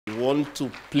want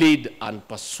to plead and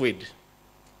persuade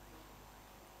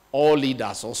all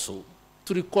leaders also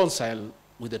to reconcile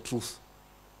with the truth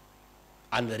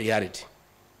and the reality.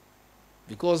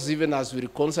 Because even as we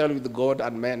reconcile with God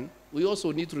and men, we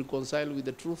also need to reconcile with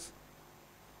the truth.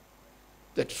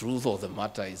 The truth of the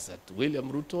matter is that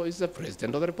Willam Ruto is the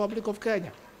President of the Republic of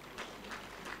Kenya.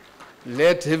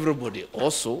 Let everybody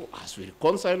also, as we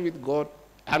reconcile with God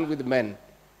and with men,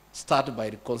 start by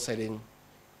reconciling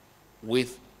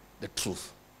with the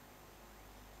truth.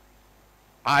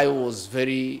 I was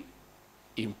very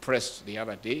impressed the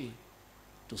other day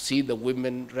to see the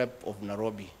women rep of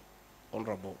Nairobi,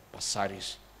 Honorable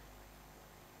Pasaris,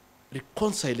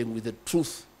 reconciling with the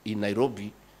truth in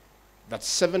Nairobi that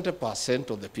 70%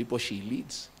 of the people she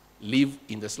leads live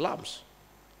in the slums.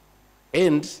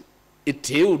 And it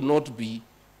would not be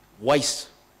wise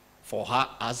for her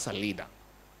as a leader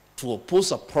to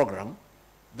oppose a program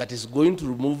that is going to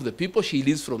remove the people she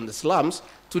leads from the slums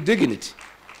to dignity.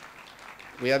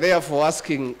 We are therefore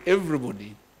asking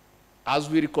everybody, as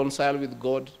we reconcile with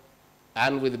God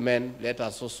and with men, let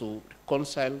us also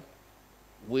reconcile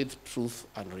with truth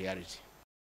and reality.